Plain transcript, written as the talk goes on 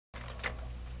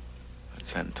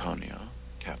It's Antonio,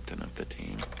 captain of the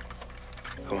team.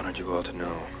 I wanted you all to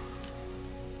know,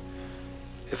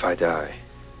 if I die,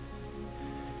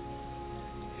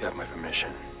 you have my permission.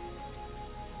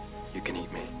 You can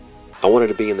eat me. I wanted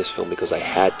to be in this film because I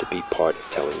had to be part of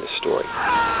telling this story.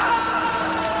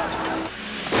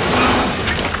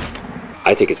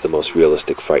 I think it's the most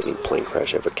realistic, frightening plane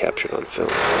crash ever captured on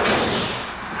film.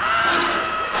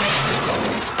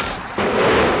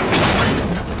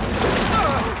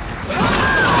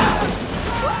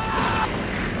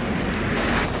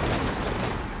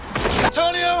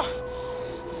 Antonio!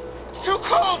 It's too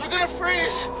cold, we're gonna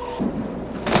freeze!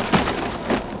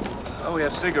 Oh, we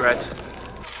have cigarettes.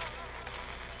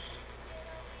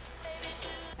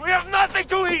 We have nothing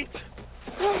to eat!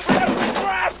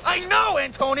 I know,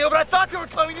 Antonio, but I thought you were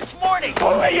coming this morning! Who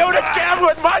are you to gamble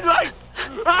with my life?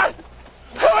 Huh?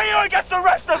 Who are you against the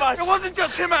rest of us? It wasn't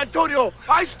just him, Antonio!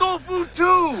 I stole food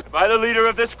too! Am I the leader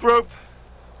of this group?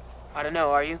 I don't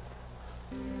know, are you?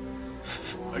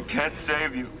 I can't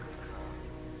save you.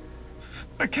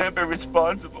 I can't be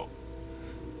responsible.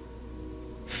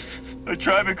 I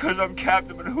try because I'm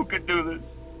captain, but who can do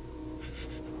this?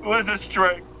 Who has the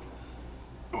strength?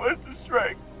 Who has the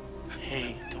strength?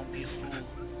 Hey, don't be a fool.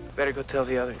 Better go tell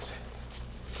the others.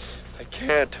 I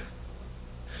can't.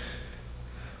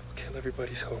 Kill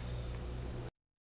everybody's hope.